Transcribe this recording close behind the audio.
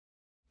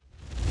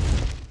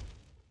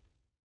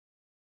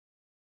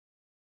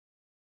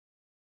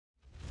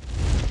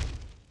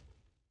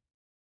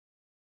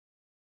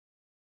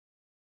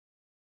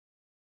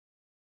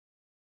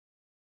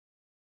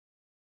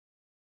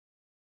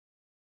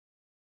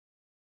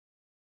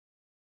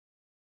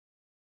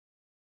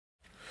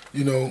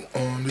You know,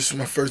 this is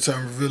my first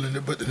time revealing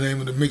it, but the name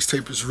of the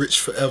mixtape is Rich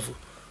Forever.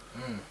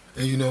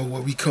 And you know,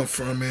 where we come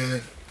from,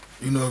 man,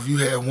 you know, if you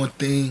had one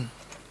thing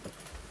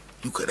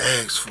you could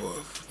ask for,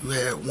 if you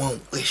had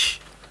one wish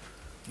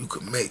you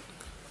could make,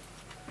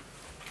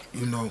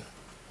 you know,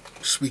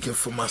 speaking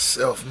for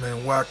myself,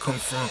 man, where I come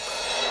from,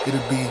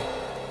 it'd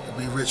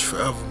be rich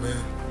forever,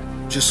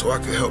 man, just so I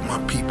can help my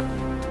people.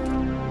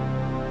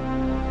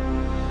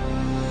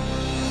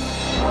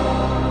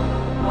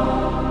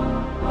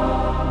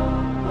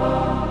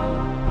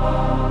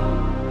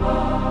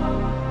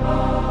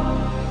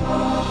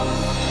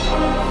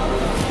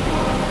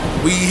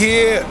 We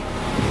here.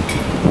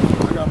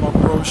 I got my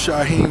bro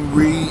Shaheem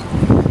Reed.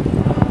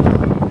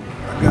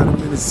 I got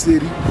him in the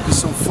city. It's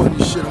some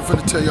funny shit. I'm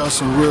finna tell y'all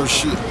some real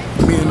shit.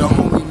 Me and the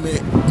homie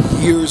met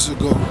years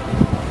ago.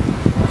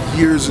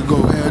 Years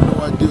ago. I had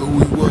no idea who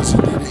he was.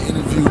 He did an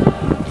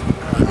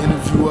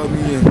interview of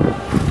me, and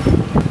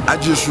I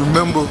just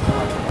remember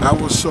I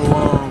was so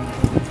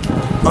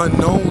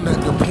unknown at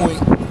the point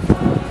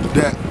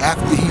that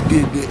after he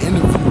did the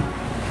interview,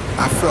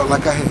 I felt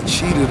like I had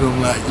cheated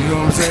him, like, you know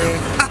what I'm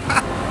saying?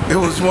 It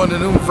was one of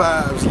them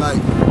vibes,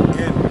 like,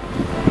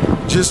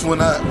 and just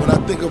when I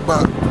think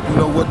about, you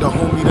know, what the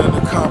homie done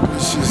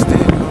accomplished just then,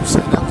 you know what I'm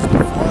saying? That was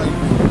before I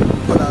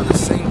even put out a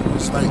single.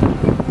 It's like,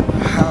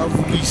 how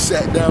we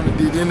sat down and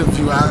did the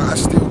interview, I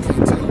still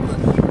can't tell you, but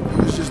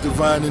it was just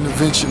divine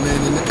intervention,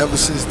 man, and ever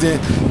since then,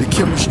 the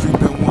chemistry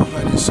been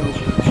 100, so we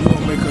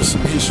gonna make us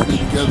some history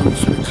together.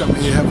 We're gonna come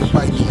here, have a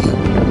bite to eat.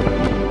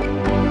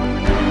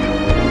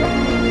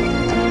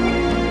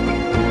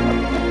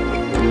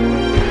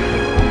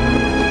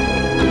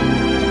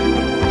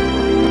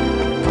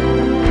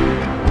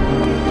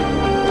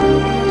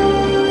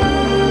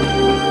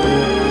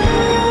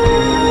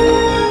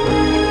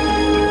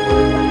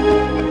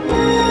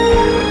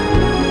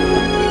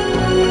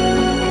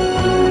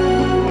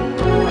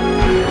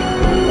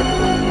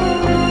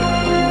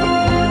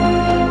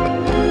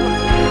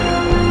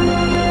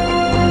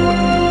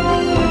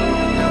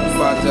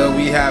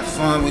 We had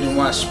fun, we didn't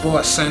watch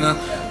Sports Center,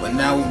 but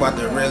now we about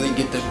to really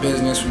get the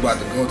business. We about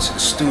to go to the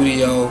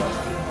studio,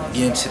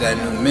 get into that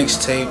new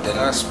mixtape that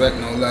I expect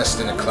no less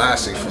than a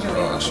classic from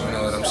Ross, you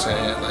know what I'm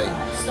saying?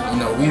 Like, you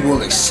know, we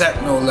will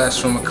accept no less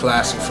from a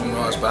classic from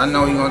Ross, but I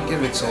know you're gonna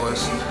give it to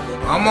us.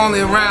 I'm only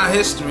around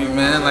history,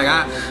 man. Like,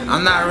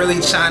 I'm not really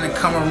trying to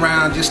come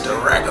around just the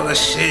regular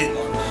shit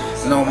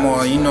no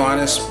more. You know, I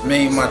just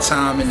made my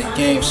time in the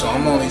game, so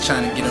I'm only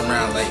trying to get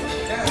around, like,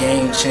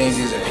 game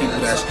changers and people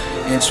that's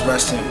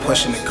interested in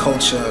pushing the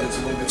culture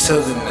to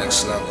the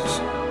next levels.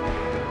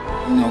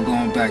 You know,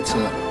 going back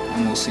to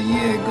almost a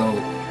year ago,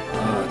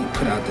 you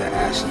put out that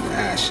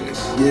Ashes.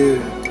 Yeah.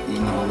 You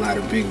know, a lot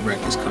of big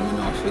records coming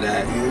off of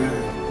that.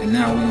 Yeah. And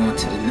now we on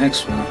to the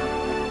next one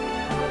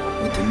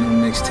with the new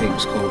mixtape.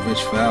 It's called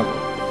Rich Forever.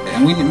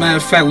 And we, matter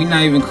of fact, we're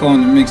not even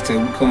calling it mixtape.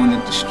 We're calling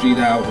it the street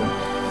album.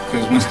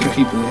 Because once the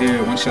people hear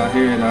it, once y'all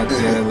hear it out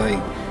there,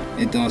 like,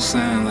 it don't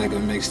sound like a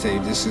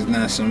mixtape. This is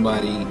not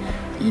somebody,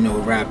 you know,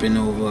 rapping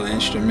over an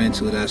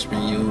instrumental that's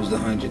been used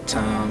 100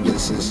 times.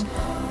 This is,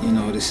 you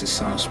know, this is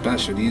something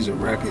special. These are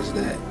records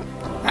that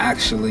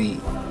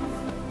actually,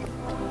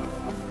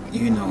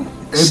 you know,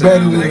 it's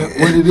better than like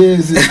what it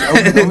is.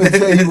 I'm gonna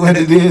tell you what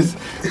it is.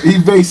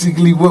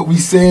 Basically, what we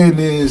saying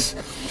is,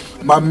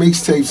 my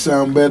mixtape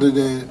sound better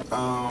than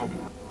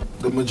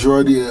the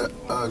majority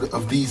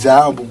of these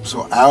albums,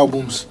 or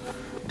albums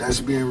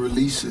that's being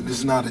released. And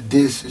it's not a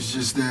diss, it's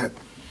just that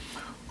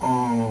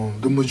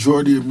the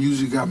majority of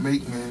music I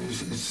make, man,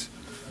 is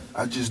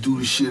I just do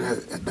the shit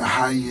at the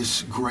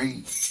highest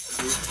grade.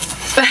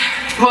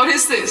 What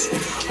is this?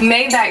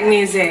 Maybach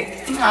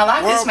music. I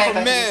like World this Maybach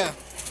premiere. music.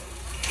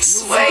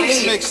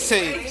 Sweet.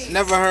 Mixtape,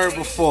 never heard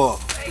before.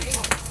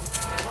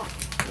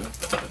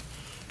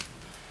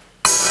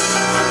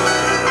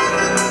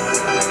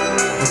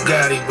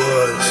 Bugatti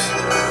boys.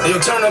 Hey, yo,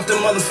 turn up the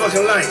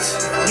motherfucking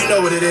lights. You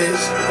know what it is.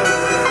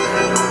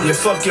 Yeah,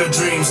 fuck your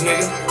dreams,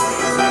 nigga.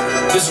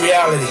 This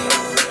reality.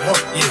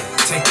 Yeah,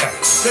 take that.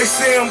 They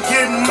say I'm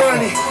getting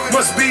money,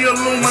 must be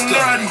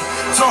Illuminati.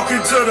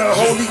 Talking to the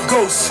Holy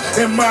Ghost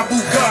in my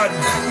Bugatti.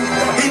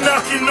 He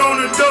knocking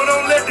on the door,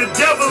 don't let the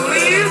devil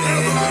in.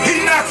 He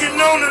knocking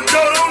on the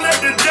door, don't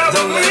let the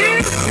devil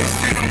in. They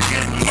say I'm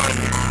getting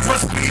money,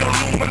 must be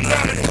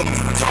Illuminati.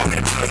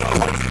 Talking to the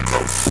Holy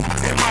Ghost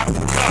in my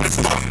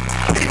Bugatti.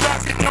 He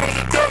knocking on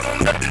the door,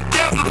 don't let the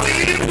devil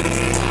in.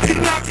 He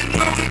knocking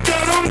on the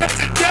door, don't let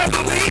the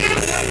devil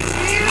in.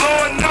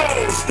 Lord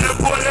knows that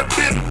boy that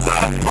been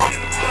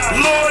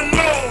Lord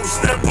knows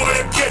that boy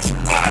that catch your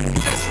body.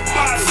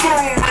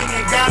 Phone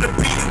ringing, gotta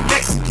be the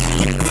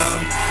Mexican.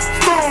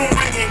 Phone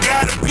ringing,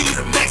 gotta be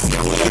the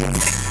Mexican.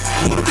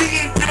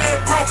 Being dead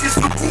broke is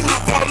the rule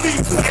of our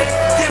leader.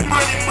 Get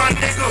money, my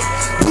nigga.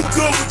 You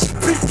go with your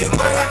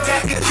people. I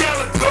got the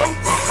calico.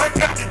 I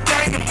got the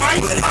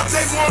dynamite.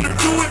 They wanna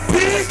do it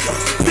big.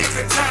 Pick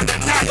a time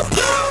tonight.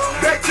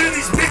 Back to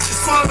these bitches,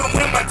 follow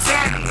when my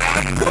time.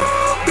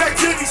 Back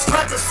to these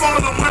crackers,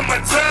 follow when my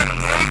time.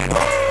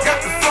 Got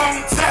the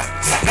phone tapped.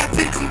 I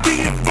think I'm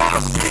being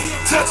boss.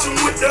 Touching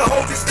with the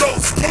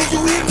Ghost, can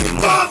you hear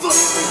me, Father?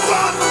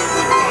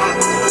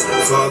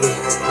 Father,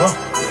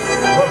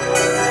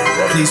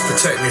 please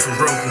protect me from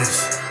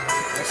brokenness.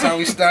 That's how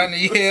we starting the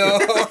year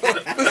off.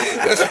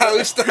 That's how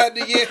we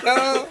starting the year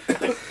off.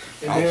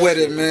 I'm with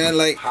it, man.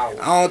 Like,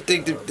 I don't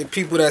think the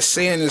people that's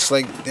saying this,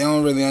 like, they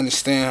don't really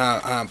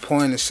understand how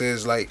important this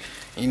is. Like,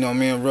 you know,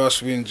 me and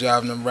Russ, we been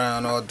driving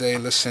around all day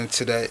listening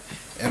to that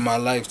in my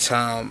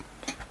lifetime.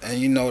 And,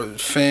 you know, the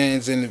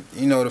fans and,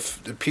 you know,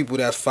 the people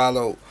that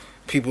follow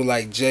people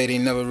like Jay, they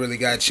never really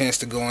got a chance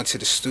to go into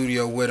the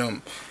studio with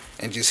him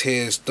and just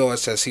hear his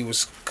thoughts as he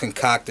was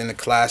concocting the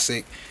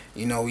classic.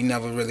 You know, we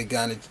never really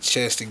got a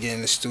chance to get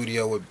in the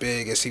studio with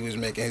Big as he was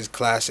making his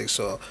classics,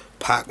 or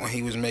Pac when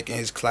he was making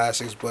his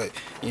classics. But,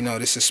 you know,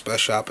 this is a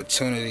special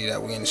opportunity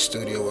that we're in the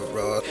studio with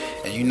Raw.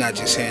 And you're not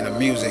just hearing the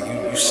music,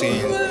 you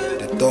seeing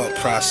the thought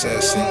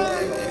process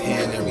and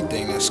hearing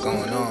everything that's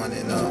going on.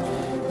 And,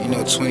 you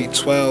know,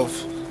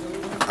 2012,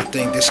 I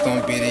think this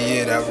gonna be the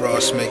year that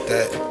Ross make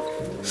that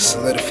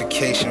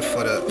solidification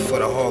for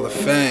the Hall of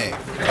Fame.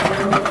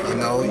 You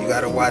know, you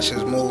gotta watch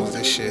his moves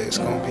this year. It's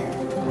gonna be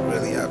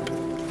really epic.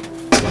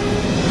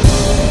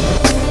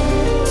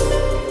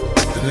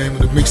 The name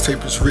of the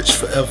mixtape is Rich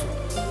Forever.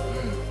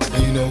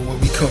 And you know where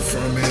we come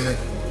from, man.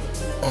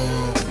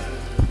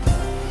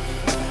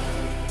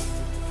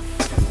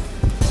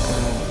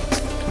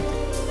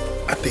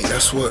 I think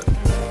that's what,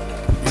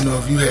 you know,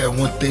 if you had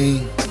one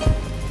thing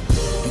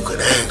you could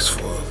ask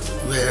for, if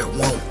you had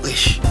one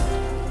wish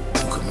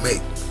you could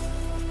make.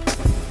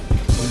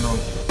 You know,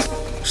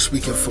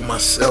 speaking for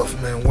myself,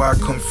 man, where I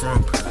come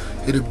from,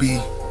 it'll be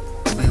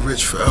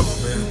rich forever,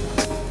 man.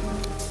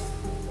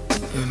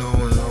 You know,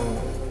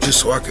 and just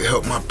so I could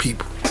help my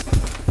people,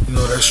 you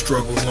know, that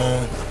struggle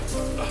long.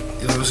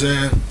 You know what I'm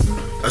saying?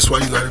 That's why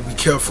you gotta be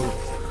careful.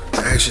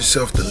 Ask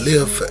yourself to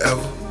live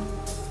forever.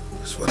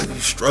 That's why you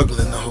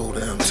struggling the whole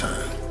damn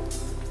time.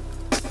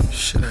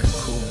 Shit ain't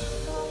cool.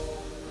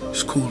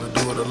 It's cool to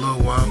do it a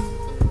little while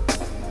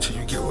till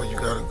you get where you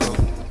gotta go.